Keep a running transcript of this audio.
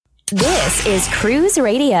This is Cruise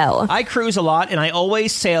Radio. I cruise a lot, and I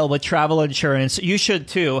always sail with travel insurance. You should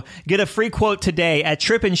too. Get a free quote today at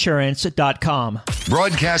tripinsurance.com.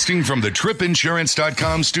 Broadcasting from the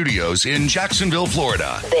tripinsurance.com studios in Jacksonville,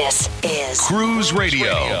 Florida. This is Cruise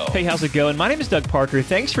Radio. Hey, how's it going? My name is Doug Parker.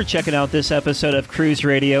 Thanks for checking out this episode of Cruise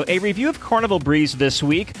Radio, a review of Carnival Breeze this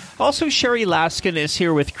week. Also, Sherry Laskin is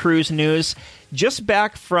here with Cruise News. Just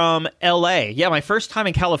back from LA. Yeah, my first time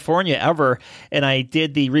in California ever. And I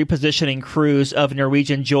did the repositioning cruise of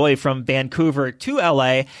Norwegian Joy from Vancouver to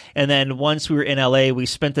LA. And then once we were in LA, we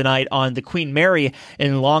spent the night on the Queen Mary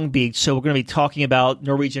in Long Beach. So we're going to be talking about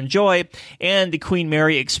Norwegian Joy and the Queen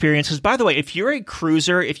Mary experiences. By the way, if you're a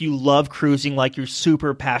cruiser, if you love cruising, like you're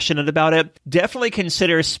super passionate about it, definitely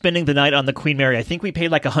consider spending the night on the Queen Mary. I think we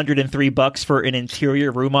paid like $103 for an interior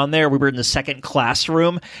room on there. We were in the second class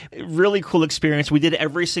room. Really cool experience. We did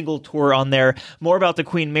every single tour on there. More about the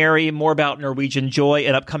Queen Mary, more about Norwegian Joy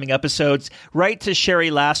in upcoming episodes. Right to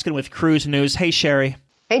Sherry Laskin with Cruise News. Hey, Sherry.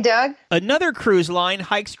 Hey, Doug. Another cruise line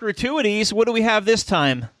hikes gratuities. What do we have this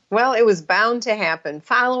time? Well, it was bound to happen.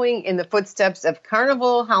 Following in the footsteps of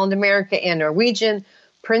Carnival, Holland America, and Norwegian,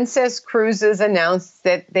 Princess Cruises announced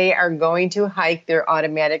that they are going to hike their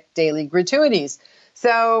automatic daily gratuities.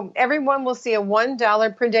 So everyone will see a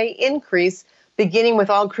 $1 per day increase, beginning with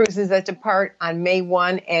all cruises that depart on May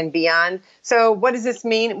 1 and beyond. So what does this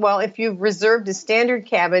mean? Well, if you've reserved a standard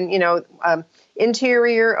cabin,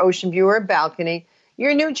 interior, ocean view, or balcony,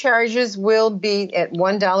 your new charges will be at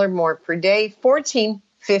 $1 more per day,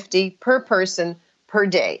 $14.50 per person per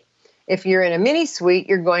day. If you're in a mini suite,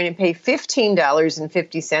 you're going to pay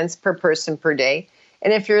 $15.50 per person per day.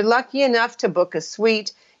 And if you're lucky enough to book a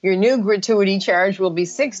suite, your new gratuity charge will be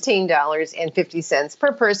 $16.50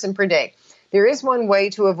 per person per day. There is one way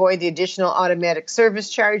to avoid the additional automatic service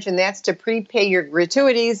charge, and that's to prepay your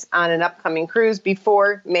gratuities on an upcoming cruise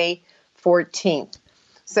before May 14th.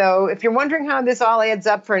 So if you're wondering how this all adds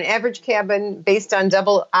up for an average cabin based on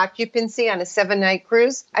double occupancy on a 7-night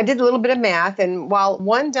cruise, I did a little bit of math, and while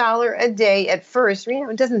 $1 a day at first,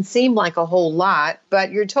 it doesn't seem like a whole lot,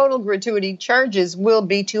 but your total gratuity charges will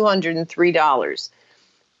be $203.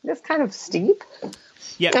 That's kind of steep.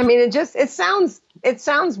 Yeah. I mean, it sounds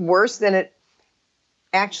worse than it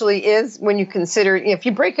actually is when you consider, if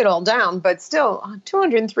you break it all down, but still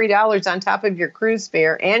 $203 on top of your cruise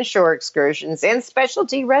fare and shore excursions and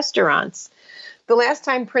specialty restaurants. The last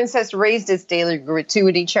time Princess raised its daily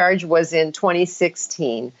gratuity charge was in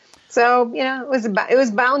 2016. So, it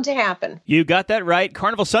was bound to happen. You got that right.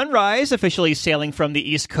 Carnival Sunrise officially sailing from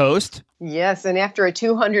the East Coast. Yes, and after a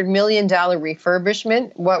 $200 million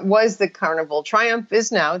refurbishment, what was the Carnival Triumph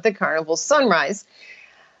is now the Carnival Sunrise.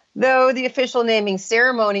 Though the official naming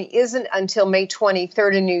ceremony isn't until May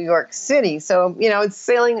 23rd in New York City. So, it's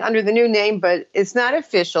sailing under the new name, but it's not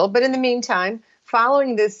official. But in the meantime,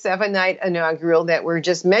 following this 7-night inaugural that we're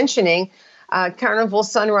just mentioning, Carnival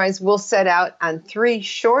Sunrise will set out on 3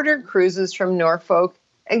 shorter cruises from Norfolk,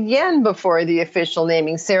 again before the official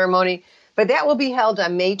naming ceremony. But that will be held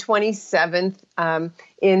on May 27th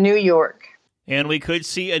in New York. And we could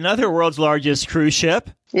see another world's largest cruise ship.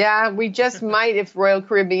 Yeah, we just might if Royal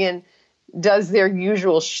Caribbean does their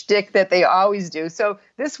usual shtick that they always do. So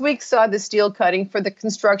this week saw the steel cutting for the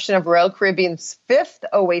construction of Royal Caribbean's 5th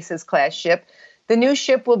Oasis-class ship. The new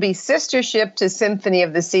ship will be sister ship to Symphony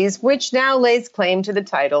of the Seas, which now lays claim to the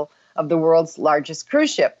title of the world's largest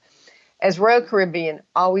cruise ship. As Royal Caribbean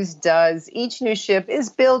always does, each new ship is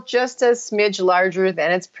built just a smidge larger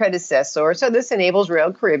than its predecessor, so this enables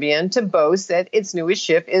Royal Caribbean to boast that its newest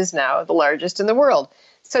ship is now the largest in the world.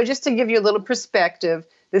 So just to give you a little perspective,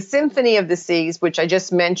 the Symphony of the Seas, which I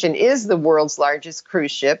just mentioned, is the world's largest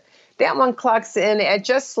cruise ship. That one clocks in at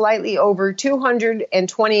just slightly over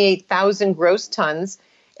 228,000 gross tons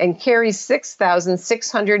and carries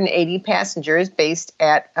 6,680 passengers based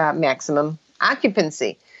at maximum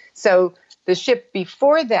occupancy. So the ship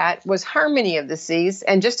before that was Harmony of the Seas.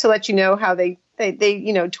 And just to let you know how they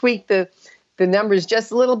tweak the numbers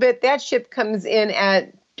just a little bit, that ship comes in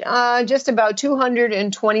at just about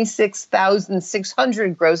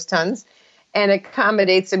 226,600 gross tons and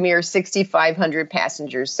accommodates a mere 6,500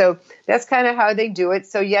 passengers. So that's kind of how they do it.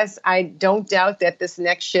 So yes, I don't doubt that this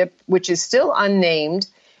next ship, which is still unnamed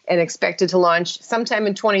and expected to launch sometime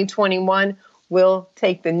in 2021, will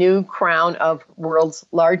take the new crown of world's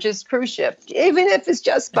largest cruise ship, even if it's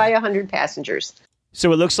just by 100 passengers.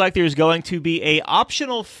 So it looks like there's going to be a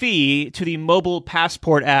optional fee to the mobile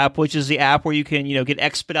passport app, which is the app where you can, get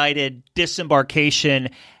expedited disembarkation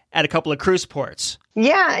at a couple of cruise ports.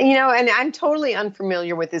 Yeah, and I'm totally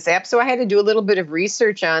unfamiliar with this app, so I had to do a little bit of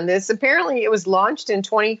research on this. Apparently, it was launched in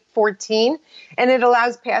 2014, and it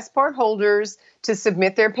allows passport holders to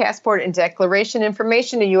submit their passport and declaration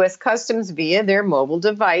information to U.S. Customs via their mobile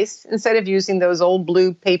device instead of using those old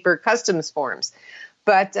blue paper customs forms.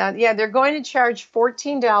 But they're going to charge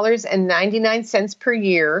 $14.99 per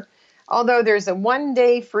year, although there's a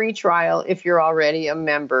 1-day free trial if you're already a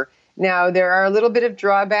member. Now, there are a little bit of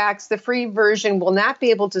drawbacks. The free version will not be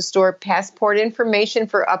able to store passport information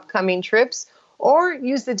for upcoming trips or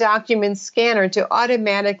use the document scanner to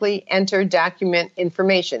automatically enter document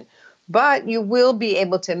information. But you will be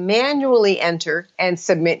able to manually enter and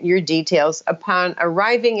submit your details upon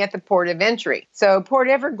arriving at the port of entry. So Port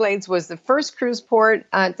Everglades was the first cruise port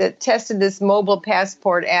that tested this mobile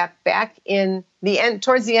passport app back in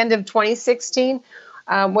towards the end of 2016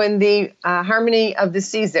 when the Harmony of the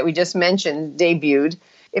Seas that we just mentioned debuted.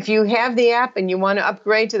 If you have the app and you want to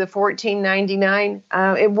upgrade to the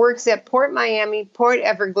 $14.99, it works at Port Miami, Port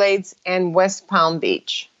Everglades, and West Palm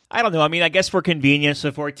Beach. I don't know. I mean, I guess for convenience,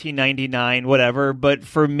 the $14.99, whatever. But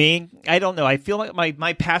for me, I don't know. I feel like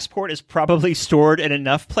my passport is probably stored in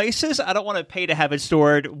enough places. I don't want to pay to have it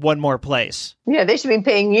stored one more place. Yeah, they should be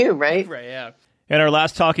paying you, right? Right, yeah. And our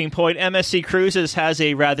last talking point, MSC Cruises has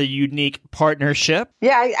a rather unique partnership.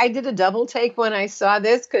 Yeah, I did a double take when I saw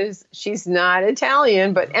this because she's not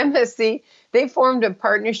Italian, but MSC, they formed a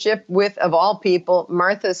partnership with, of all people,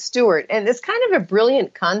 Martha Stewart. And it's kind of a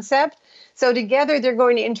brilliant concept. So together, they're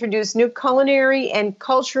going to introduce new culinary and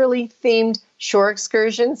culturally themed shore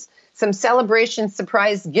excursions, some celebration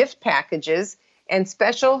surprise gift packages, and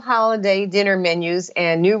special holiday dinner menus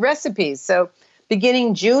and new recipes. So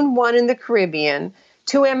beginning June 1 in the Caribbean,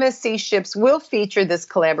 2 MSC ships will feature this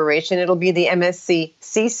collaboration. It'll be the MSC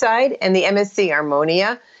Seaside and the MSC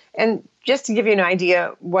Harmonia. And just to give you an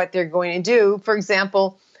idea what they're going to do, for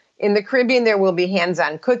example, in the Caribbean, there will be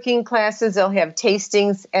hands-on cooking classes. They'll have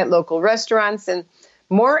tastings at local restaurants and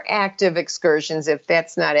more active excursions, if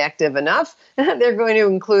that's not active enough. They're going to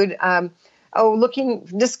include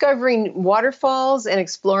discovering waterfalls and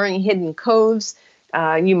exploring hidden coves.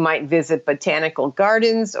 You might visit botanical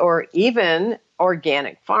gardens or even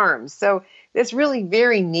organic farms. So it's really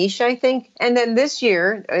very niche, I think. And then this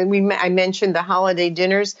year, I mentioned the holiday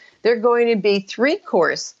dinners. They're going to be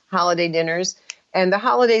 3-course holiday dinners. And the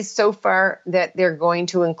holidays so far that they're going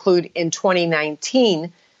to include in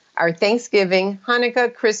 2019 are Thanksgiving,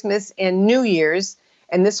 Hanukkah, Christmas, and New Year's.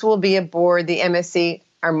 And this will be aboard the MSC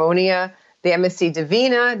Harmonia, the MSC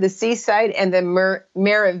Divina, the Seaside, and the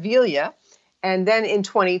Meraviglia. And then in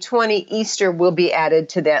 2020, Easter will be added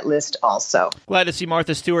to that list also. Glad to see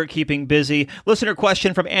Martha Stewart keeping busy. Listener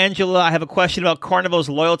question from Angela. I have a question about Carnival's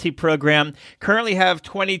loyalty program. Currently have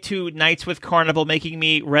 22 nights with Carnival, making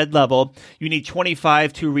me red level. You need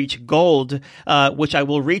 25 to reach gold, which I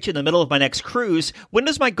will reach in the middle of my next cruise. When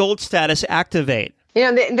does my gold status activate?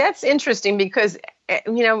 That's interesting because,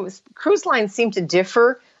 cruise lines seem to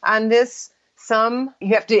differ on this. Some,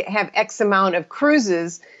 you have to have X amount of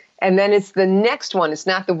cruises, and then it's the next one. It's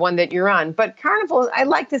not the one that you're on. But Carnival, I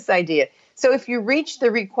like this idea. So if you reach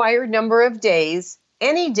the required number of days,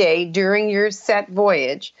 any day during your set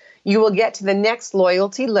voyage, you will get to the next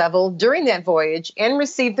loyalty level during that voyage and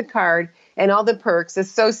receive the card and all the perks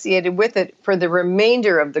associated with it for the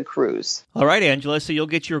remainder of the cruise. All right, Angela, so you'll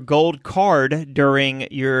get your gold card during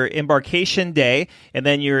your embarkation day, and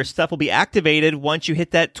then your stuff will be activated once you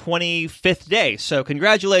hit that 25th day. So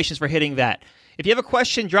congratulations for hitting that. If you have a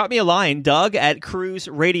question, drop me a line,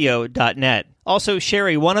 doug@cruiseradio.net. Also,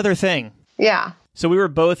 Sherry, one other thing. Yeah. So we were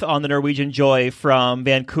both on the Norwegian Joy from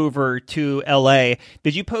Vancouver to LA.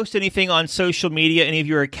 Did you post anything on social media, any of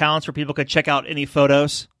your accounts where people could check out any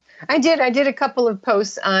photos? I did a couple of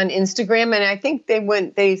posts on Instagram, and I think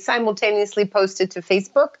they simultaneously posted to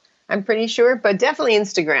Facebook. I'm pretty sure, but definitely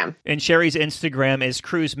Instagram. And Sherry's Instagram is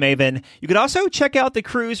Cruise Maven. You can also check out the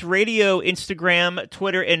Cruise Radio Instagram,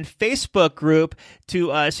 Twitter, and Facebook group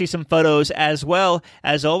to see some photos as well.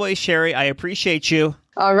 As always, Sherry, I appreciate you.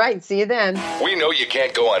 All right, see you then. We know you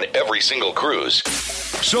can't go on every single cruise,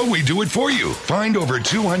 so we do it for you. Find over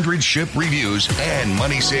 200 ship reviews and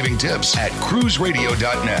money-saving tips at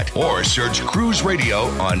cruiseradio.net or search Cruise Radio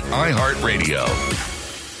on iHeartRadio.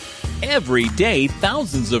 Every day,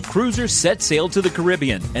 thousands of cruisers set sail to the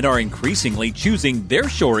Caribbean and are increasingly choosing their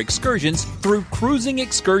shore excursions through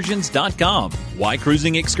cruisingexcursions.com. Why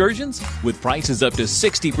cruising excursions? With prices up to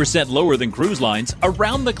 60% lower than cruise lines,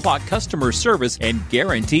 around-the-clock customer service, and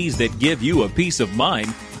guarantees that give you a peace of mind,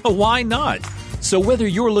 why not? So whether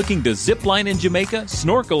you're looking to zip line in Jamaica,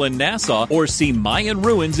 snorkel in Nassau, or see Mayan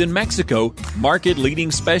ruins in Mexico, market-leading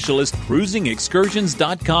specialist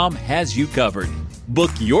CruisingExcursions.com has you covered.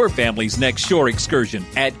 Book your family's next shore excursion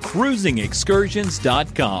at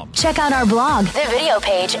CruisingExcursions.com. Check out our blog, the video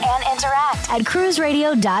page, and interact at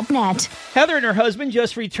cruiseradio.net. Heather and her husband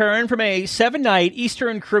just returned from a 7-night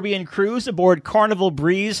Eastern Caribbean cruise aboard Carnival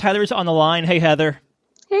Breeze. Heather's on the line. Hey, Heather.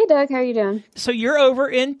 Hey, Doug. How are you doing? So you're over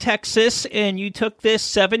in Texas, and you took this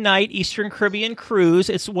 7-night Eastern Caribbean cruise.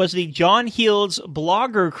 It was the John Heald's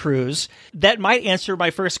Blogger Cruise. That might answer my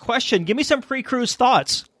first question. Give me some pre-cruise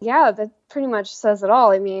thoughts. Yeah, that pretty much says it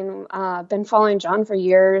all. I mean, I've been following John for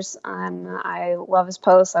years, and I love his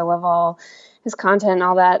posts. I love all his content and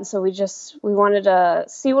all that. And so we wanted to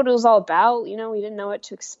see what it was all about. You know, we didn't know what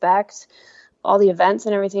to expect, all the events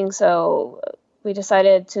and everything. So we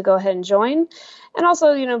decided to go ahead and join. And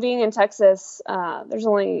also, you know, being in Texas, there's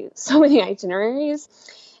only so many itineraries.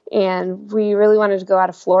 And we really wanted to go out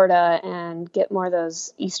of Florida and get more of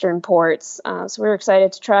those eastern ports. So we were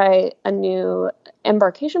excited to try a new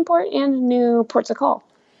embarkation port and new ports of call.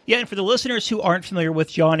 Yeah, and for the listeners who aren't familiar with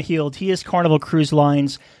John Heald, he is Carnival Cruise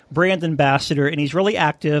Line's brand ambassador, and he's really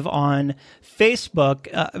active on Facebook,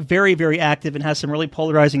 very, very active, and has some really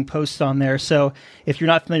polarizing posts on there. So if you're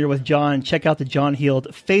not familiar with John, check out the John Heald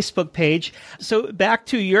Facebook page. So back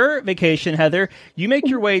to your vacation, Heather, you make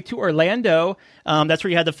your way to Orlando. That's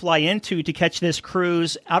where you had to fly into to catch this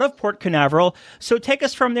cruise out of Port Canaveral. So take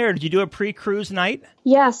us from there. Did you do a pre-cruise night?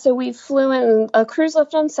 Yeah, so we flew in. A cruise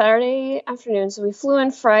left on Saturday afternoon, so we flew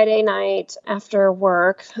in Friday night after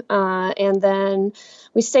work, and then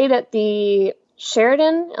we stayed at the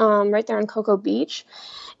Sheraton right there on Cocoa Beach,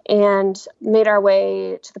 and made our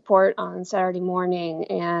way to the port on Saturday morning.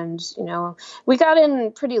 And, you know, we got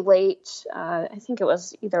in pretty late. I think it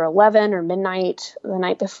was either 11 or midnight the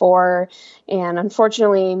night before. And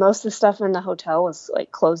unfortunately, most of the stuff in the hotel was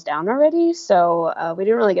like closed down already. So we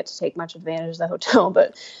didn't really get to take much advantage of the hotel,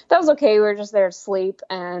 but that was okay. We were just there to sleep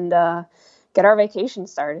and get our vacation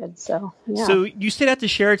started. So, yeah. So you stayed at the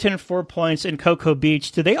Sheraton Four Points in Cocoa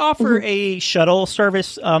Beach. Do they offer a shuttle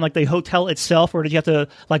service, like the hotel itself, or did you have to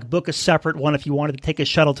like book a separate one if you wanted to take a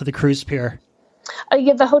shuttle to the cruise pier?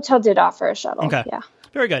 Yeah, the hotel did offer a shuttle. Okay. Yeah.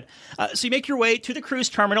 Very good. So you make your way to the cruise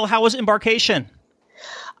terminal. How was embarkation?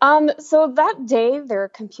 So that day, their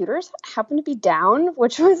computers happened to be down,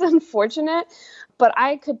 which was unfortunate, but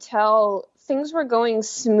I could tell things were going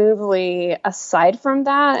smoothly aside from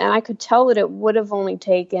that, and I could tell that it would have only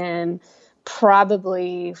taken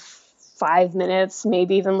probably 5 minutes,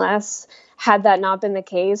 maybe even less, had that not been the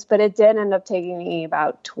case. But it did end up taking me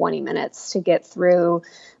about 20 minutes to get through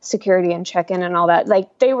security and check-in and all that.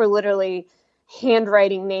 Like, they were literally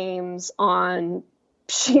handwriting names on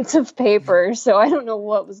sheets of paper, so I don't know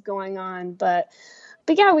what was going on. But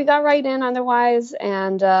yeah, we got right in otherwise,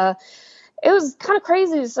 and it was kind of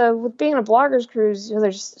crazy. So with being a blogger's cruise, you know,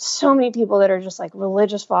 there's so many people that are just like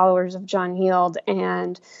religious followers of John Heald,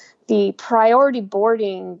 and the priority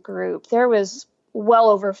boarding group, there was well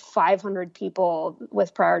over 500 people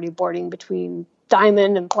with priority boarding between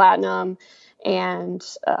Diamond and Platinum and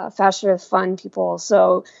Faster Fun people.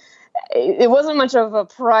 So it wasn't much of a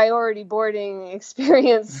priority boarding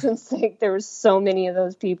experience since like there was so many of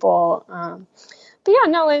those people. But yeah,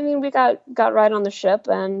 no, I mean, we got right on the ship,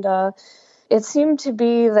 and it seemed to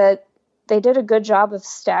be that they did a good job of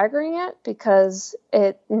staggering it, because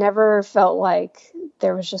it never felt like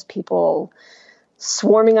there was just people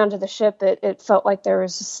swarming onto the ship. It felt like there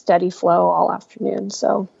was a steady flow all afternoon.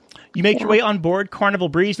 So you make your way on board Carnival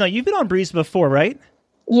Breeze. Now, you've been on Breeze before, right?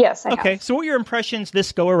 Yes, I have. So what were your impressions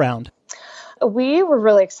this go around? We were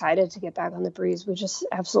really excited to get back on the Breeze. We just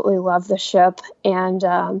absolutely love the ship. And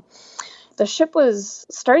the ship was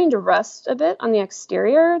starting to rust a bit on the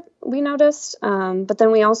exterior, we noticed. But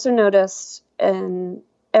then we also noticed in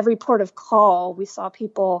every port of call, we saw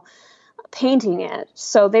people painting it.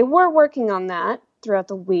 So they were working on that throughout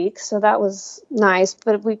the week. So that was nice.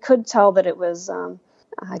 But we could tell that it was,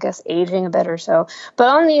 I guess, aging a bit or so. But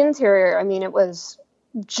on the interior, I mean, it was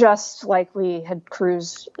just like we had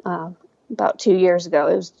cruised about 2 years ago.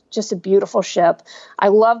 It was just a beautiful ship. I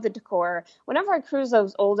love the decor. Whenever I cruise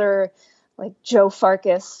those older, like Joe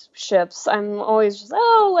Farkas ships, I'm always just,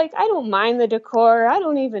 I don't mind the decor. I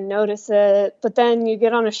don't even notice it. But then you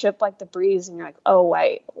get on a ship like the Breeze and you're like, oh,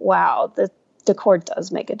 wait, wow, the decor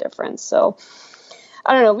does make a difference. So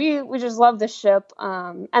I don't know. We just love the ship.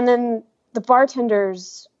 And then the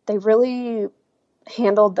bartenders, they really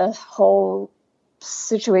handled the whole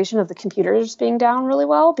situation of the computers being down really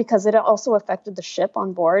well, because it also affected the ship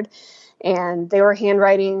on board. And they were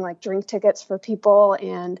handwriting like drink tickets for people,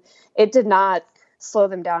 and it did not slow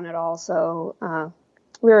them down at all. So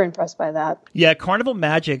we were impressed by that. Yeah, Carnival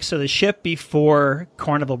Magic. So the ship before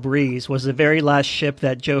Carnival Breeze was the very last ship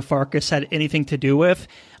that Joe Farkas had anything to do with.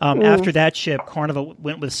 After that ship, Carnival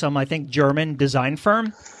went with some, I think, German design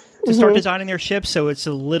firm to start designing their ships. So it's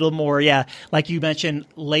a little more, like you mentioned,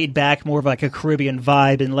 laid back, more of like a Caribbean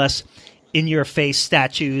vibe and less in-your-face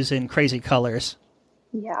statues and crazy colors.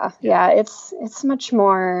 Yeah, it's much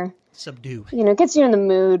more subdued. It gets you in the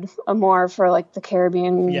mood more for like the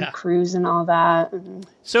Caribbean cruise and all that.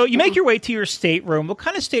 So you make your way to your stateroom. What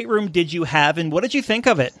kind of stateroom did you have, and what did you think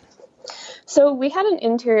of it? So we had an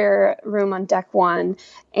interior room on deck 1,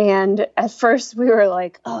 and at first we were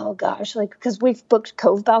like, oh gosh, like, because we've booked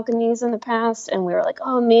cove balconies in the past, and we were like,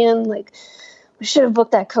 oh man, like we should have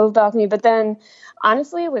booked that cove balcony. But then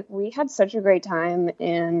honestly, like, we had such a great time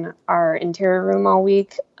in our interior room all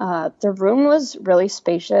week. The room was really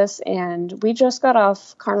spacious, and we just got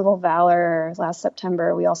off Carnival Valor last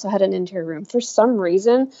September. We also had an interior room. For some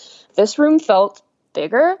reason, this room felt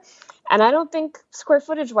bigger, and I don't think square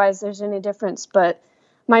footage-wise there's any difference, but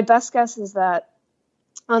my best guess is that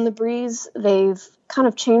on the Breeze, they've kind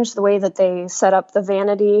of changed the way that they set up the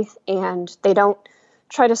vanity, and they don't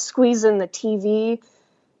try to squeeze in the TV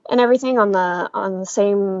and everything on the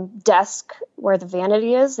same desk where the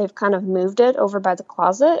vanity is. They've kind of moved it over by the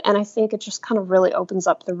closet, and I think it just kind of really opens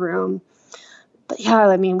up the room. But yeah,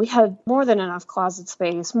 I mean, we had more than enough closet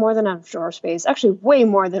space, more than enough drawer space, actually way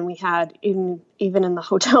more than we had even in the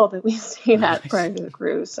hotel that we stayed at prior to the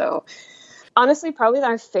cruise. So honestly, probably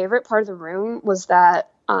our favorite part of the room was that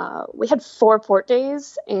we had 4 port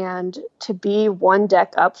days, and to be one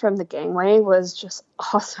deck up from the gangway was just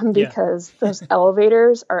awesome because those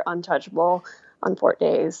elevators are untouchable on port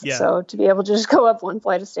days. Yeah. So to be able to just go up one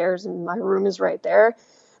flight of stairs and my room is right there,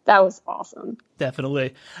 that was awesome.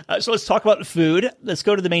 Definitely. So let's talk about food. Let's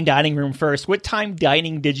go to the main dining room first. What time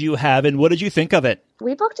dining did you have, and what did you think of it?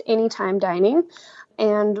 We booked anytime dining,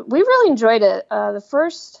 and we really enjoyed it. The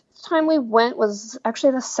first time we went was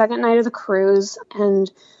actually the second night of the cruise,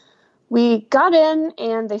 and we got in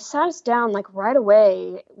and they sat us down like right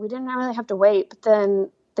away. We didn't really have to wait, but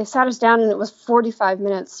then they sat us down and it was 45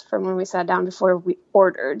 minutes from when we sat down before we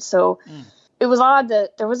ordered. So it was odd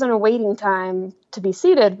that there wasn't a waiting time to be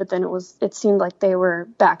seated, but then it seemed like they were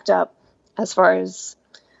backed up as far as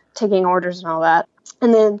taking orders and all that.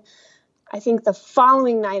 And then I think the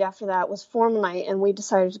following night after that was formal night, and we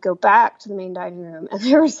decided to go back to the main dining room, and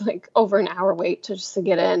there was like over an hour wait to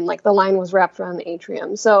get in. Like the line was wrapped around the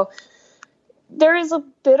atrium. So there is a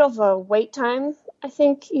bit of a wait time I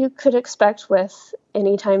think you could expect with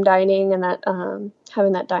anytime dining and that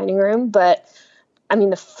having that dining room. But I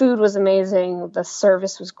mean, the food was amazing. The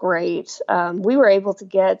service was great. We were able to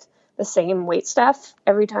get the same wait staff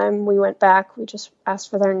every time we went back. We just asked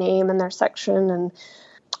for their name and their section, and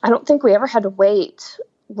I don't think we ever had to wait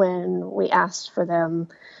when we asked for them.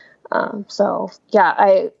 So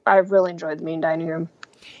yeah, I really enjoyed the main dining room.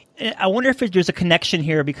 I wonder if there's a connection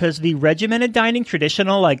here, because the regimented dining,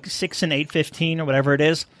 traditional, like 6 and 8:15 or whatever it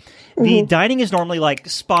is, the dining is normally like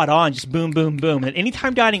spot on, just boom, boom, boom. And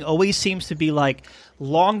anytime dining always seems to be like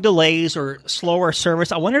long delays or slower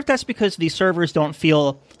service. I wonder if that's because the servers don't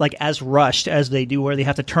feel like as rushed as they do where they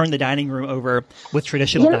have to turn the dining room over with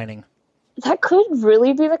traditional dining. That could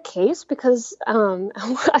really be the case, because I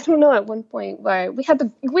don't know, at one point where we had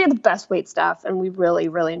the best wait staff and we really,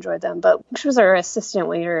 really enjoyed them. But she was our assistant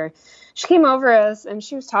waiter. She came over us and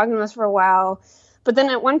she was talking to us for a while. But then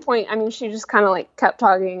at one point, I mean, she just kind of like kept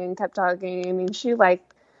talking and kept talking. I mean, she like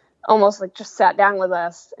almost like just sat down with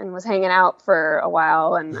us and was hanging out for a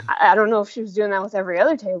while. And I don't know if she was doing that with every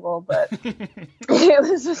other table, but it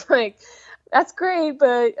was just like, that's great,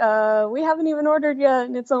 but we haven't even ordered yet,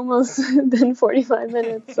 and it's almost been 45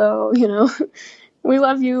 minutes. So, we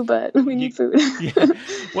love you, but we need food.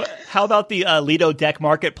 Well, how about the Lido Deck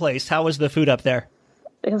Marketplace? How was the food up there?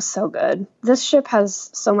 It was so good. This ship has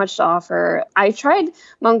so much to offer. I tried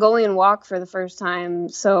Mongolian wok for the first time,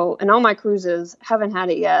 so in all my cruises, haven't had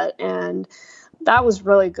it yet, and that was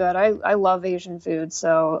really good. I love Asian food,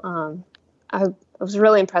 so I was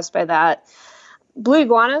really impressed by that. Blue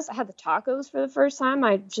Iguanas, I had the tacos for the first time.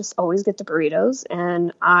 I just always get the burritos,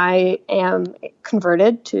 and I am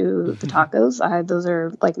converted to the tacos. Those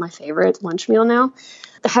are like my favorite lunch meal now.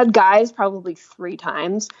 I had guys probably 3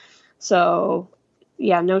 times. So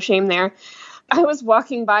yeah, no shame there. I was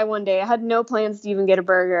walking by one day. I had no plans to even get a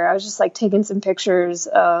burger. I was just like taking some pictures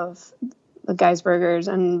of the guys' burgers,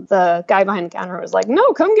 and the guy behind the counter was like,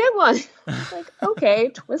 "No, come get one." I was like, okay,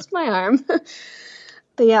 twist my arm.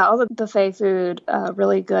 But yeah, all the buffet food,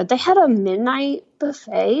 really good. They had a midnight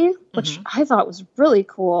buffet, which I thought was really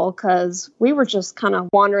cool because we were just kind of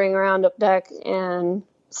wandering around up deck and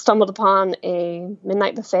stumbled upon a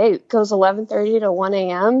midnight buffet. It goes 11:30 to 1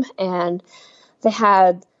 a.m. and they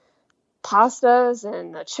had pastas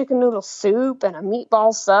and a chicken noodle soup and a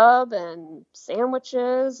meatball sub and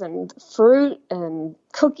sandwiches and fruit and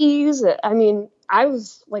cookies. I mean, I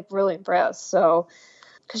was like really impressed. So,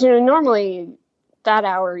 because normally that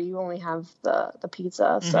hour you only have the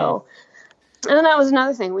pizza. So, and then that was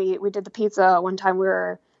another thing. We did the pizza one time. We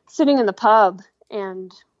were sitting in the pub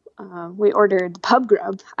and we ordered the pub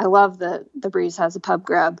grub. I love that the Breeze has a pub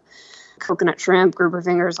grub, coconut shrimp, grouper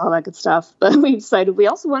fingers, all that good stuff. But we decided we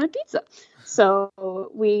also wanted pizza.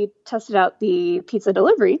 So we tested out the pizza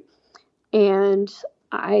delivery and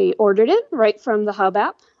I ordered it right from the Hub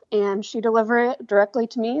app and she delivered it directly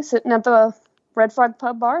to me sitting at the Red Frog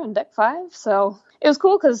Pub Bar on deck 5. So it was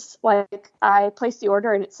cool because like I placed the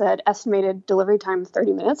order and it said estimated delivery time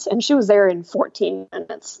 30 minutes and she was there in 14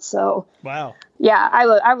 minutes. So wow. Yeah,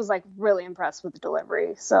 I was like really impressed with the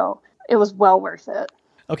delivery. So it was well worth it.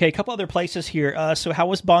 Okay, a couple other places here. So how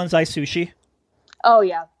was Bonsai Sushi? Oh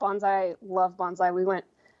yeah, Bonsai, love Bonsai. We went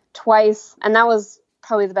twice and that was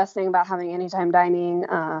probably the best thing about having anytime dining,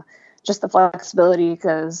 just the flexibility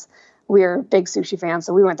because we're big sushi fans.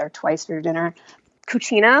 So we went there twice for dinner.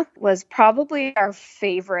 Cucina was probably our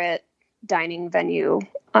favorite dining venue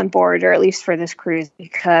on board, or at least for this cruise,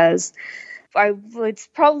 because it's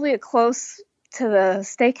probably a close to the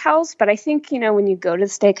steakhouse, but I think, when you go to the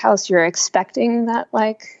steakhouse, you're expecting that,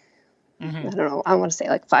 like, I don't know, I want to say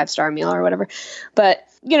like 5-star meal or whatever. But,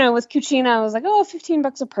 with Cucina, I was like, oh,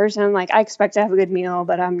 $15 a person. Like, I expect to have a good meal,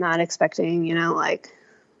 but I'm not expecting, like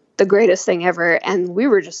the greatest thing ever. And we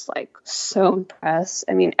were just like so impressed.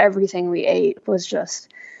 I mean, everything we ate was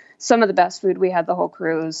just some of the best food we had the whole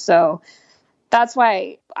cruise. So that's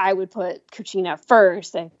why I would put Cucina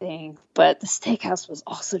first, I think. But the steakhouse was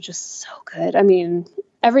also just so good. I mean,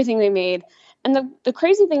 everything they made. And the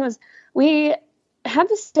crazy thing was we had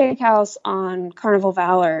the steakhouse on Carnival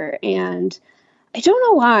Valor, and I don't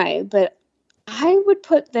know why, but I would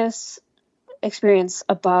put this experience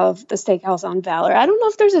above the steakhouse on Valor. I don't know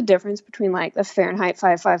if there's a difference between like the Fahrenheit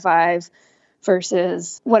 555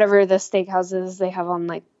 versus whatever the steakhouses they have on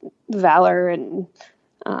like Valor, and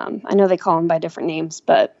I know they call them by different names,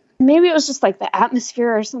 but maybe it was just like the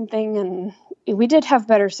atmosphere or something. And we did have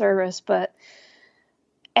better service, but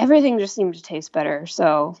everything just seemed to taste better.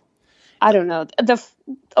 So I don't know.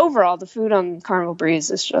 Overall, the food on Carnival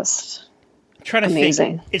Breeze is just trying to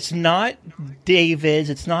amazing. Think. It's not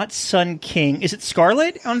David's. It's not Sun King. Is it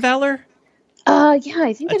Scarlet on Valor? Yeah,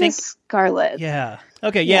 I think it is Scarlet. Yeah.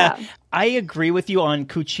 Okay. Yeah. I agree with you on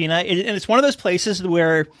Cucina, and it's one of those places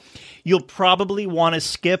where you'll probably want to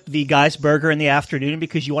skip the Guy's Burger in the afternoon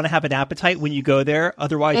because you want to have an appetite when you go there.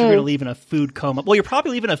 Otherwise, you're going to leave in a food coma. Well, you're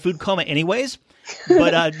probably leaving a food coma anyways,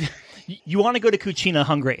 but you want to go to Cucina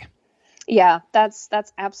hungry. Yeah, that's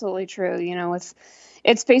absolutely true.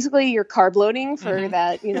 It's basically your carb loading for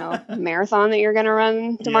that, marathon that you're going to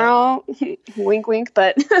run tomorrow. Yeah. Wink, wink.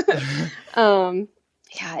 But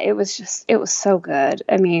yeah, it was so good.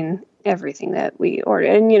 I mean, everything that we ordered,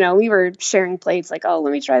 and, we were sharing plates like, oh,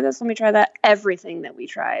 let me try this, let me try that. Everything that we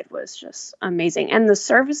tried was just amazing. And the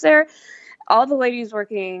service there, all the ladies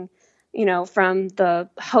working, from the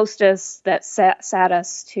hostess that sat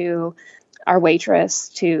us to our waitress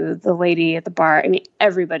to the lady at the bar. I mean,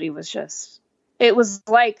 everybody was just, it was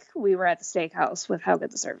like we were at the steakhouse with how good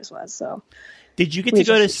the service was. So did you get to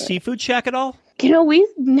go to Seafood Shack at all? We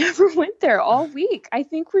never went there all week. I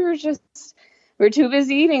think we were too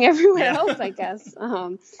busy eating everywhere else, I guess.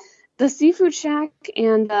 The Seafood Shack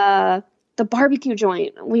and the barbecue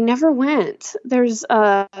joint, we never went. There's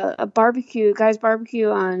a barbecue, Guy's Barbecue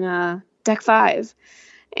on deck 5.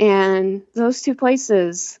 And those two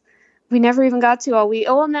places we never even got to all week.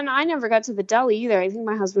 Oh, and then I never got to the deli either. I think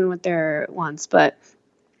my husband went there once, but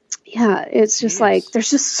yeah, it's just like, there's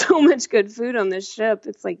just so much good food on this ship.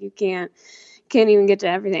 It's like, you can't even get to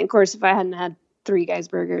everything. Of course, if I hadn't had 3 Guys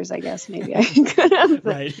Burgers, I guess maybe I could have.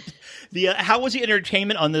 Right. How was the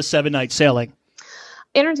entertainment on this 7-night sailing?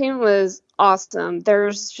 Entertainment was awesome.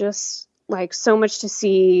 There's just like so much to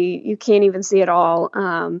see. You can't even see it all.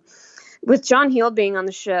 With John Heald being on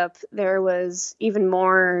the ship, there was even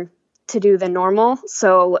more to do than normal.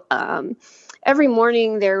 So every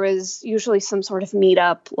morning there was usually some sort of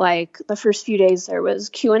meetup. Like the first few days there was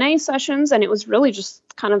Q&A sessions, and it was really just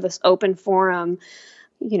kind of this open forum.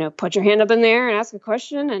 Put your hand up in there and ask a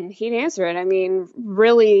question and he'd answer it. I mean,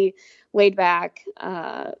 really laid back.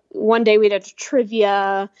 One day we did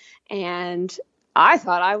trivia, and I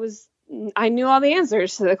thought I knew all the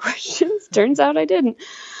answers to the questions. Turns out I didn't.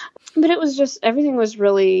 But it was just, everything was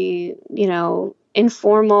really,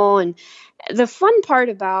 informal. And the fun part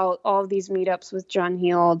about all of these meetups with John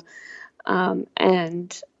Heald,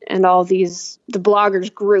 and all these, the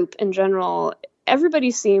bloggers group in general,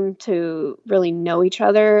 everybody seemed to really know each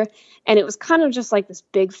other. And it was kind of just like this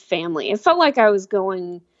big family. It felt like I was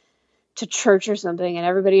going to church or something, and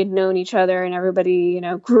everybody had known each other, and everybody,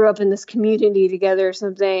 grew up in this community together or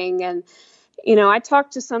something. And, I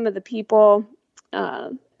talked to some of the people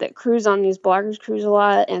that cruise on these bloggers cruise a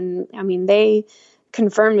lot. And I mean, they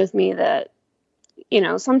confirmed with me that,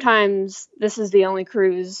 sometimes this is the only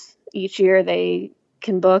cruise each year they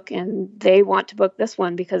can book, and they want to book this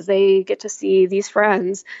one because they get to see these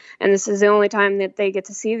friends. And this is the only time that they get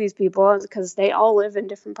to see these people, because they all live in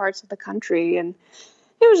different parts of the country. And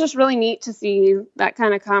it was just really neat to see that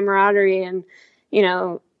kind of camaraderie. And,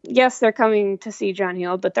 yes, they're coming to see John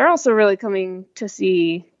Heald, but they're also really coming to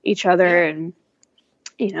see each other. And,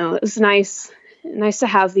 it was nice to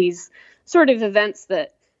have these sort of events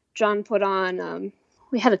that John put on.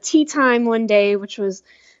 We had a tea time one day, which was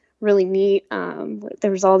really neat.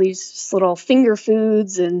 There was all these little finger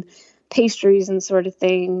foods and pastries and sort of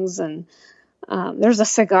things. And there's a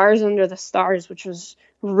cigars under the stars, which was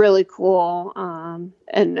really cool.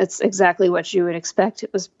 And it's exactly what you would expect.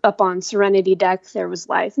 It was up on Serenity Deck. There was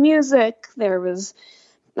live music. There was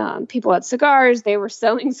people had cigars. They were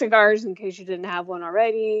selling cigars in case you didn't have one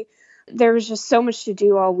already. There was just so much to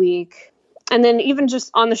do all week. And then even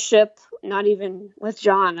just on the ship, not even with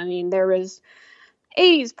John, I mean, there was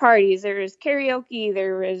 80s parties, there was karaoke,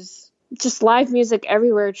 there was just live music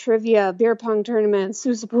everywhere, trivia, beer pong tournaments,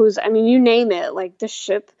 Sousapoos. I mean, you name it. Like, the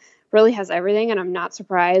ship really has everything, and I'm not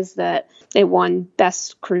surprised that they won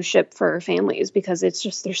Best Cruise Ship for Families, because it's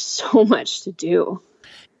just, there's so much to do.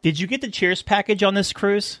 Did you get the Cheers package on this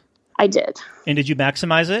cruise? I did. And did you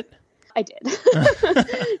maximize it? I did.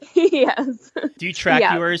 Yes. Do you track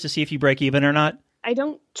yours to see if you break even or not? I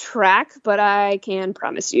don't track, but I can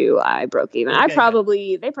promise you I broke even.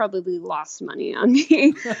 Okay, they probably lost money on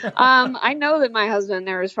me. I know that my husband,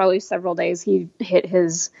 there was probably several days he hit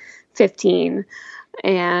his 15,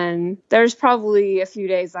 and there's probably a few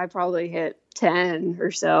days I probably hit 10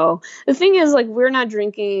 or so. The thing is, like, we don't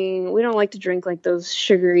like to drink like those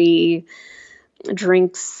sugary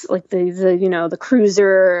drinks, like the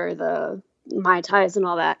cruiser, the Mai Tais and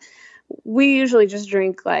all that. We usually just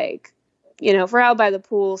drink, like, if we're out by the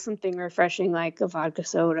pool, something refreshing like a vodka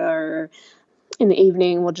soda, or in the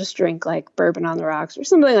evening we'll just drink like bourbon on the rocks or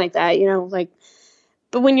something like that,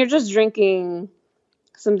 but when you're just drinking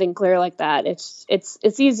something clear like that, it's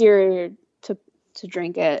easier to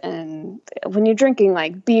drink it. And when you're drinking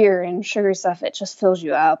like beer and sugar stuff, it just fills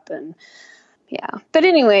you up. And but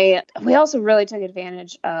anyway, we also really took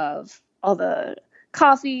advantage of all the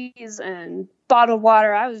coffees and bottled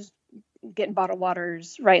water. I was getting bottled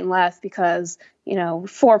waters right and left because,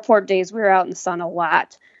 4 port days, we were out in the sun a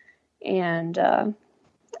lot. And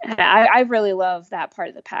I really love that part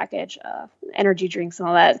of the package, energy drinks and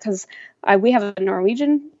all that, because we have a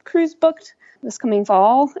Norwegian cruise booked this coming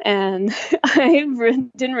fall. And I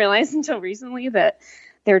didn't realize until recently that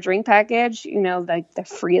their drink package, like the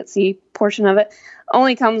free at sea portion of it,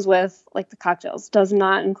 only comes with like the cocktails, does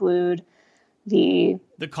not include the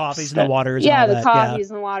coffees and the waters. Yeah, and all the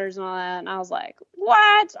coffees and the waters and all that. And I was like,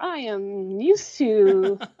 what? I am used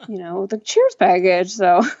to, the Cheers package.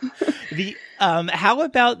 So how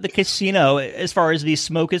about the casino as far as the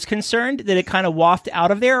smoke is concerned? Did it kind of waft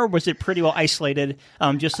out of there, or was it pretty well isolated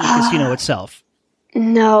just to the casino itself?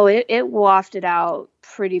 No, it wafted out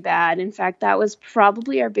pretty bad. In fact, that was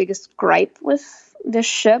probably our biggest gripe with this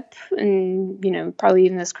ship, and probably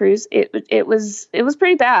even this cruise. It was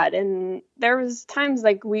pretty bad, and there was times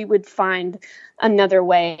like we would find another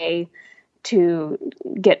way to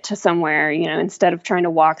get to somewhere, instead of trying to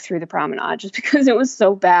walk through the promenade, just because it was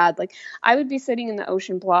so bad. Like, I would be sitting in the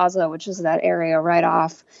Ocean Plaza, which is that area right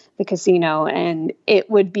off the casino, and it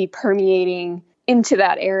would be permeating into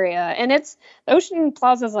that area. And the Ocean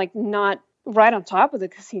Plaza is like not right on top of the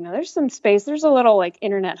casino. There's some space. There's a little like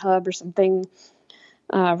internet hub or something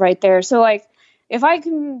right there. So like, if I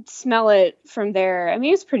can smell it from there, I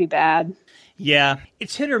mean, it's pretty bad. Yeah,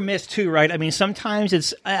 it's hit or miss too, right? I mean,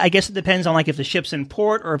 sometimes I guess it depends on like if the ship's in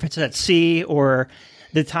port or if it's at sea or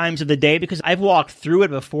the times of the day, because I've walked through it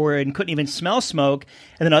before and couldn't even smell smoke.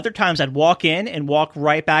 And then other times I'd walk in and walk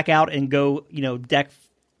right back out and go, deck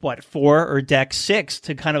 4 or deck 6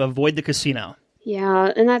 to kind of avoid the casino.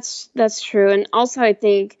 Yeah, and that's true. And also I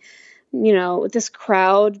think, with this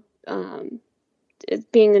crowd,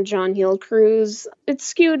 it being a John Heel cruise, it's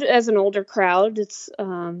skewed as an older crowd. It's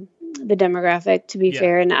the demographic, to be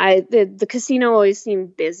fair. And the casino always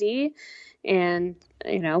seemed busy, and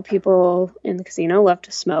people in the casino love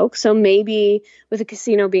to smoke. So maybe with the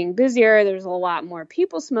casino being busier, there's a lot more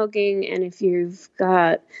people smoking, and if you've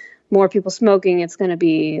got more people smoking, it's going to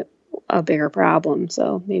be a bigger problem.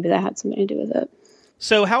 So maybe that had something to do with it.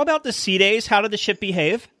 So how about the sea days? How did the ship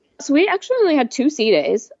behave? So we actually only had 2 sea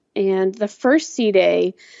days. And the first sea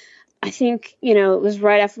day, I think, it was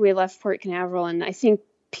right after we left Port Canaveral. And I think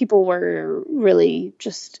people were really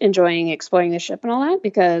just enjoying exploring the ship and all that,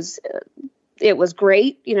 because it was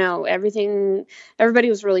great. Everybody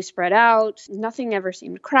was really spread out. Nothing ever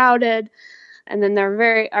seemed crowded. And then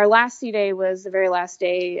our last sea day was the very last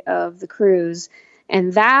day of the cruise.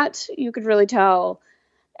 And that, you could really tell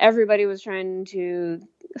everybody was trying to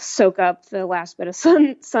soak up the last bit of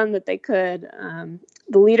sun that they could.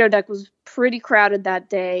 The Lido deck was pretty crowded that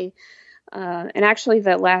day. And actually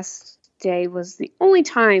that last day was the only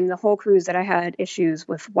time the whole cruise that I had issues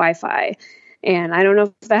with Wi-Fi. And I don't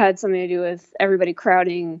know if that had something to do with everybody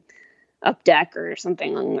crowding up deck or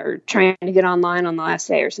something, or trying to get online on the last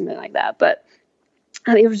day or something like that. But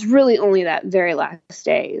it was really only that very last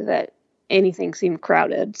day that anything seemed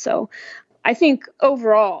crowded. So I think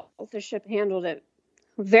overall the ship handled it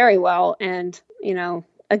very well. And,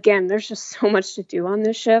 again, there's just so much to do on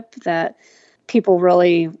this ship that people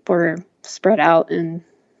really were spread out and,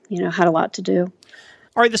 had a lot to do.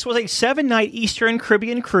 All right, this was a 7-night Eastern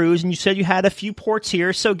Caribbean cruise, and you said you had a few ports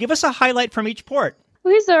here. So give us a highlight from each port.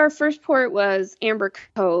 Okay, so our first port was Amber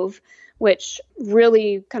Cove, which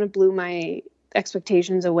really kind of blew my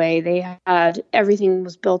expectations away. Everything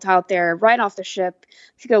was built out there right off the ship.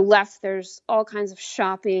 If you go left, there's all kinds of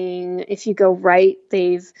shopping. If you go right,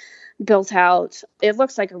 they've built out, it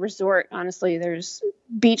looks like a resort, honestly. There's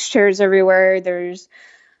beach chairs everywhere. There's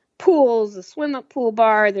pools, a swim-up pool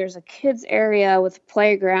bar. There's a kids area with a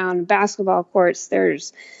playground, basketball courts.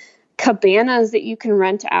 There's cabanas that you can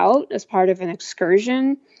rent out as part of an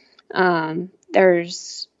excursion.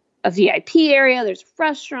 There's a VIP area. There's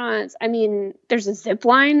restaurants. I mean, there's a zip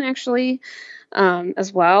line actually,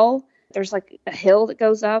 as well. There's like a hill that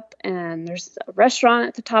goes up, and there's a restaurant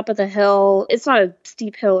at the top of the hill. It's not a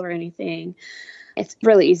steep hill or anything. It's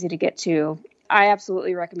really easy to get to. I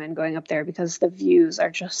absolutely recommend going up there because the views are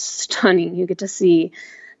just stunning. You get to see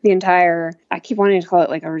the entire, I keep wanting to call it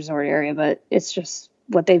like a resort area, but it's just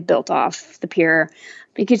what they've built off the pier.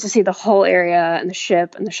 You get to see the whole area and the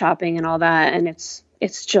ship and the shopping and all that. And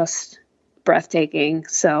it's just breathtaking.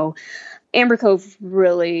 So Amber Cove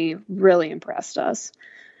really, really impressed us.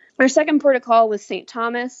 Our second port of call was St.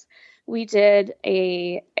 Thomas. We did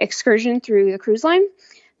a excursion through the cruise line.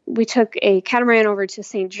 We took a catamaran over to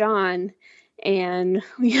St. John, and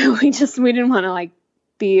we didn't want to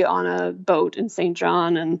be on a boat in St.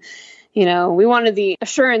 John, and we wanted the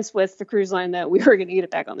assurance with the cruise line that we were going to get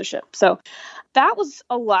it back on the ship. So that was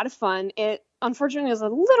a lot of fun. It unfortunately was a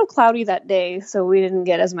little cloudy that day, so we didn't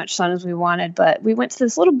get as much sun as we wanted, but we went to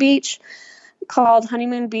this little beach called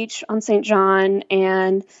Honeymoon Beach on St. John,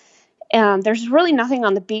 and there's really nothing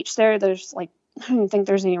on the beach there. There's I don't think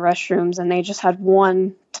there's any restrooms, and they just had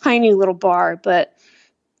one tiny little bar, but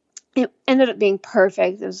it ended up being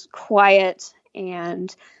perfect. It was quiet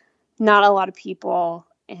and not a lot of people.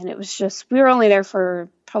 And it was just, we were only there for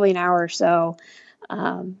probably an hour or so.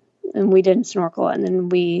 And we didn't snorkel. And then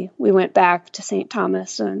we went back to St.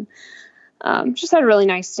 Thomas and just had a really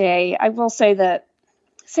nice day. I will say that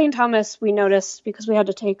St. Thomas, we noticed because we had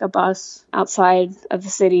to take a bus outside of the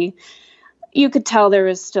city, you could tell there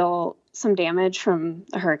was still some damage from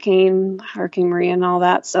the Hurricane Maria and all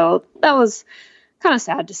that. So that was kind of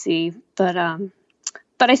sad to see. But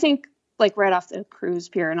I think right off the cruise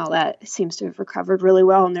pier and all that, it seems to have recovered really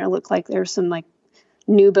well. And there looked like there's some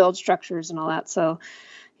new build structures and all that. So,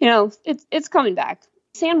 it's coming back.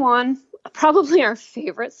 San Juan, probably our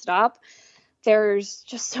favorite stop. There's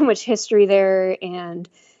just so much history there, and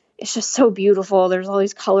it's just so beautiful. There's all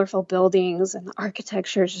these colorful buildings, and the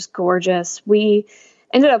architecture is just gorgeous. We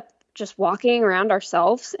ended up just walking around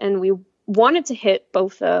ourselves, and we wanted to hit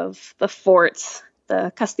both of the forts,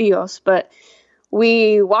 the castillos, but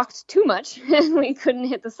we walked too much and we couldn't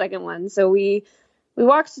hit the second one. So we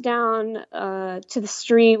walked down to the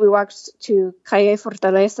street. We walked to Calle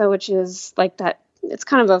Fortaleza, which is that. It's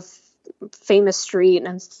kind of a famous street,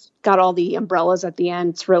 and it's got all the umbrellas at the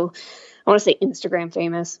end. It's real, I want to say Instagram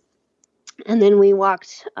famous. And then we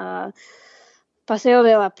walked Paseo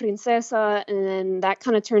de la Princesa, and then that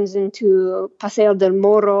kind of turns into Paseo del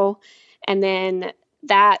Morro. And then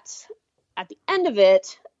that, at the end of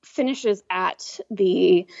it, finishes at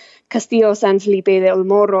the Castillo San Felipe del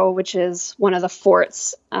Morro, which is one of the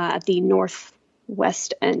forts at the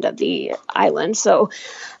northwest end of the island. So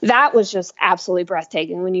that was just absolutely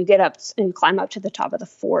breathtaking when you get up and climb up to the top of the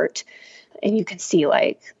fort and you can see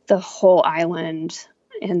like the whole island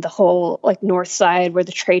and the whole like north side where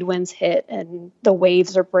the trade winds hit and the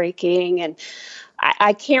waves are breaking. And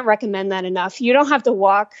I can't recommend that enough. You don't have to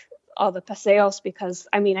walk all the paseos because,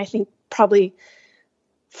 I mean, I think probably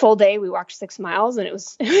full day we walked 6 miles and it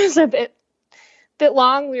was a bit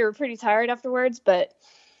long. We were pretty tired afterwards, but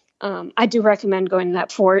I do recommend going to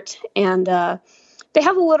that fort. And they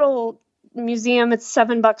have a little museum. It's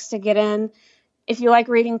 $7 to get in. If you like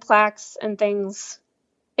reading plaques and things,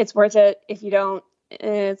 it's worth it. If you don't,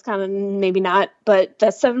 it's kind of maybe not. But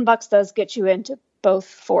that $7 does get you into both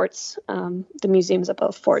forts, the museums at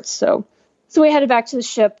both forts. So we headed back to the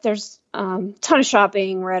ship. There's a ton of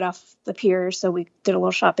shopping right off the pier, so we did a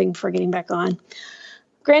little shopping before getting back on.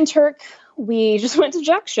 Grand Turk, we just went to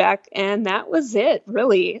Jack Shack, and that was it,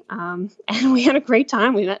 really. And we had a great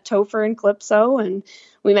time. We met Topher and Calypso, and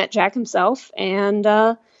we met Jack himself,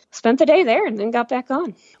 and spent the day there and then got back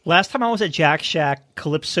on. Last time I was at Jack Shack,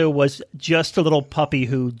 Calypso was just a little puppy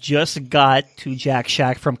who just got to Jack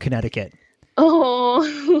Shack from Connecticut.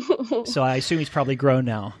 Oh. So I assume he's probably grown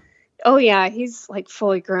now. Oh, yeah, he's like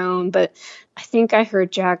fully grown. But I think I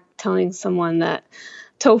heard Jack telling someone that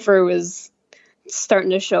Topher was starting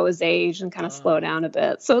to show his age and kind of slow down a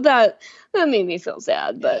bit. So that made me feel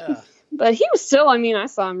sad. But he was still, I mean, I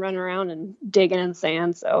saw him running around and digging in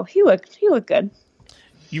sand. So he looked good.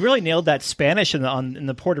 You really nailed that Spanish in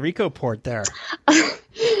the Puerto Rico port there.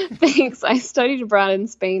 Thanks. I studied abroad in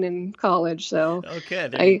Spain in college, so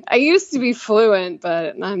okay. I used to be fluent,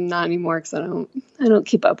 but I'm not anymore because I don't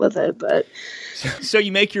keep up with it. But so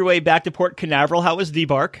you make your way back to Port Canaveral. How was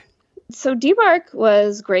debark? So debark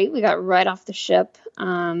was great. We got right off the ship,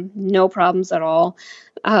 no problems at all.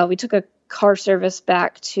 We took a car service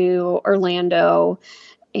back to Orlando,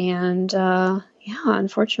 and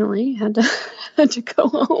unfortunately had to go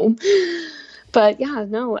home. But yeah,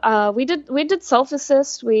 no, we did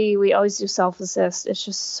self-assist. We always do self-assist. It's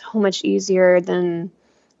just so much easier than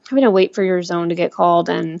having to wait for your zone to get called.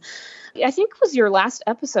 And I think it was your last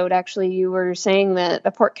episode, actually, you were saying that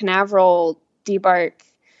the Port Canaveral debark,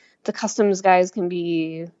 the customs guys can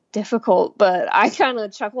be difficult, but I kind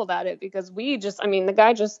of chuckled at it because the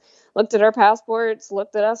guy just looked at our passports,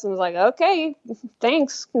 looked at us and was like, okay,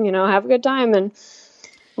 thanks, have a good time. And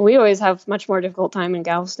we always have much more difficult time in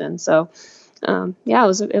Galveston. So it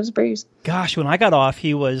was a breeze. Gosh, when I got off,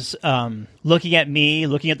 he was looking at me,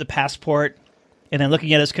 looking at the passport, and then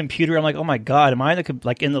looking at his computer. I'm like, oh my God, am I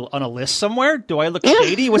on a list somewhere? Do I look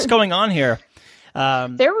shady? What's going on here?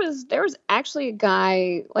 There was actually a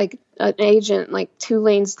guy, like an agent, like 2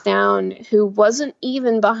 lanes down, who wasn't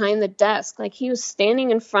even behind the desk. Like he was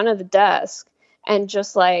standing in front of the desk and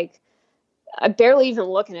just like barely even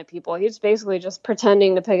looking at people. He was basically just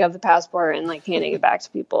pretending to pick up the passport and like handing it back to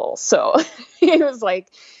people. So he was like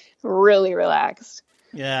really relaxed.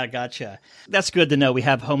 Yeah, gotcha. That's good to know. We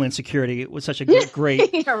have Homeland Security with such a great,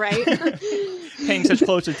 yeah, right. paying such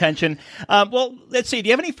close attention. Well, let's see. Do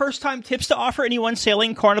you have any first-time tips to offer anyone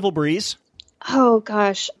sailing Carnival Breeze? Oh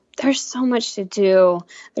gosh, there's so much to do.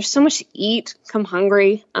 There's so much to eat. Come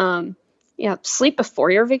hungry. Sleep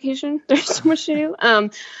before your vacation. There's so much to do.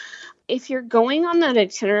 If you're going on that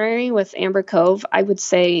itinerary with Amber Cove, I would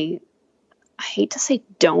say, I hate to say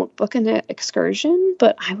don't book an excursion,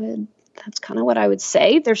 but that's kind of what I would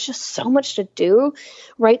say. There's just so much to do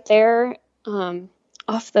right there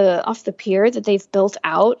off the pier that they've built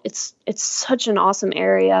out. It's such an awesome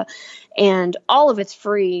area, and all of it's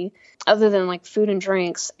free other than like food and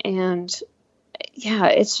drinks. And yeah,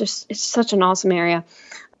 it's such an awesome area.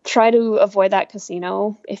 Try to avoid that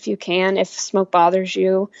casino if you can, if smoke bothers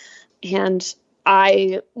you. And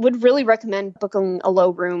I would really recommend booking a low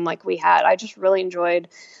room like we had. I just really enjoyed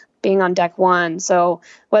being on deck 1. So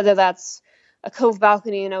whether that's a cove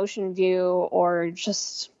balcony and ocean view or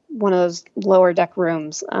just one of those lower deck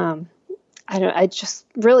rooms, I just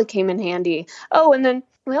really came in handy. Oh, and then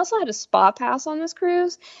we also had a spa pass on this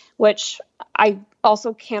cruise, which I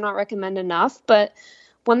also cannot recommend enough. But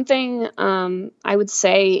one thing I would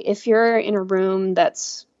say, if you're in a room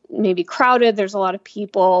that's maybe crowded, there's a lot of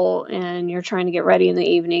people, and you're trying to get ready in the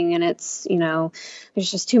evening, and it's,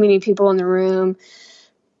 there's just too many people in the room.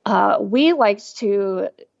 We liked to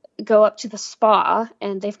go up to the spa,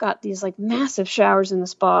 and they've got these like massive showers in the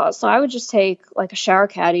spa. So I would just take like a shower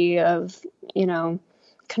caddy of,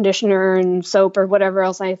 conditioner and soap or whatever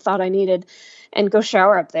else I thought I needed and go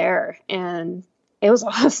shower up there. And it was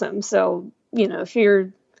awesome. So, if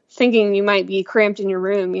you're thinking you might be cramped in your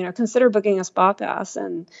room, consider booking a spa pass,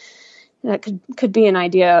 and that could be an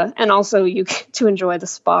idea. And also you get to enjoy the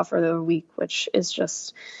spa for the week, which is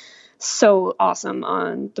just so awesome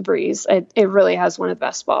on the Breeze. It really has one of the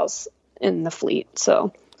best spas in the fleet.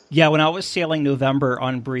 So yeah, when I was sailing November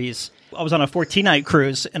on Breeze, I was on a 14-night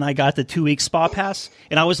cruise, and I got the 2-week spa pass,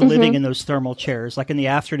 and I was living in those thermal chairs, like in the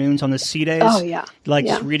afternoons on the sea days. Oh, yeah.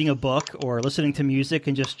 Just reading a book or listening to music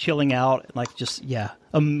and just chilling out.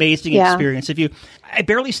 Amazing experience. I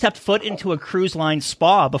barely stepped foot into a cruise line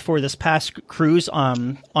spa before this past cruise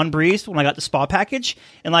on Breeze when I got the spa package,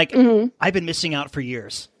 and I've been missing out for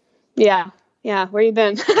years. Yeah. Where you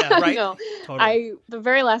been? Yeah, right? No, totally. The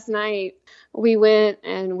very last night we went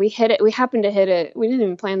and we hit it. We happened to hit it. We didn't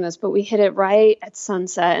even plan this, but we hit it right at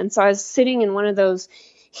sunset. And so I was sitting in one of those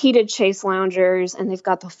heated chase loungers, and they've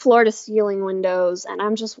got the floor to ceiling windows, and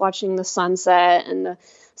I'm just watching the sunset, and the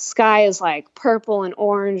sky is like purple and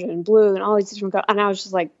orange and blue and all these different colors. And I was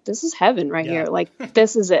just like, this is heaven right here. Like,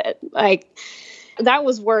 this is it. Like, that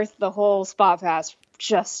was worth the whole spa pass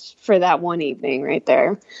just for that one evening right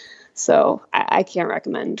there. So I can't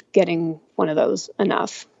recommend getting one of those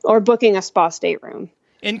enough, or booking a spa stateroom.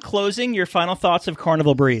 In closing, your final thoughts of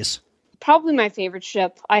Carnival Breeze? Probably my favorite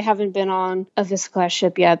ship. I haven't been on a Vista-class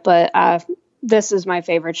ship yet, but this is my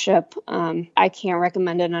favorite ship. I can't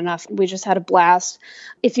recommend it enough. We just had a blast.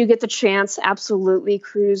 If you get the chance, absolutely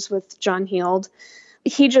cruise with John Heald.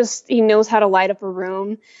 He knows how to light up a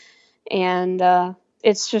room, and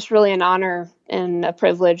it's just really an honor and a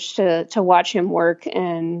privilege to watch him work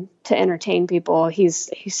and to entertain people. He's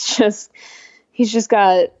just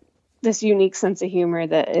got this unique sense of humor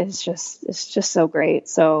that it's just so great.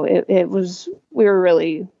 So we were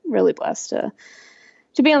really, really blessed to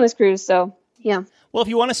be on this cruise. So yeah. Well, if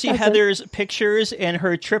you want to see Heather's pictures and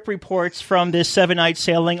her trip reports from this 7-night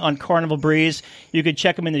sailing on Carnival Breeze, you can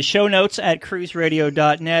check them in the show notes at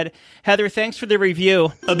cruiseradio.net. Heather, thanks for the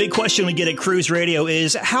review. A big question we get at Cruise Radio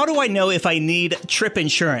is, how do I know if I need trip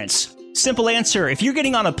insurance? Simple answer. If you're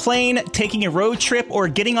getting on a plane, taking a road trip, or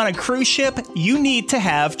getting on a cruise ship, you need to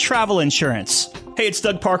have travel insurance. Hey, it's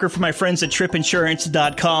Doug Parker from my friends at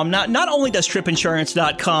tripinsurance.com. Not only does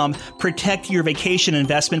tripinsurance.com protect your vacation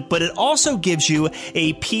investment, but it also gives you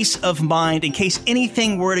a peace of mind in case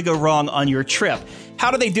anything were to go wrong on your trip. How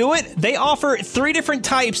do they do it? They offer 3 different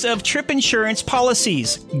types of trip insurance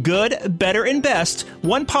policies. Good, better, and best.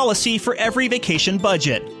 One policy for every vacation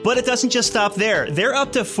budget. But it doesn't just stop there. They're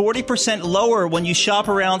up to 40% lower when you shop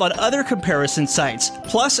around on other comparison sites.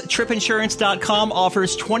 Plus, tripinsurance.com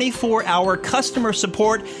offers 24-hour customer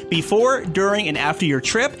support before, during, and after your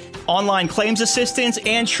trip, online claims assistance,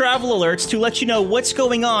 and travel alerts to let you know what's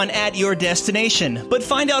going on at your destination. But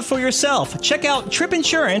find out for yourself. Check out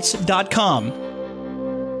tripinsurance.com.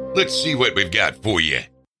 Let's see what we've got for you.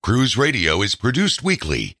 Cruise Radio is produced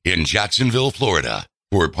weekly in Jacksonville, Florida.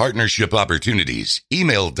 For partnership opportunities,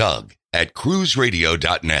 email Doug at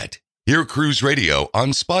cruiseradio.net. Hear Cruise Radio on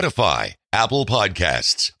Spotify, Apple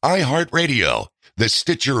Podcasts, iHeartRadio, the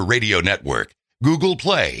Stitcher Radio Network, Google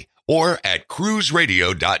Play, or at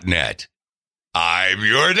cruiseradio.net. I'm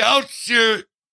your announcer,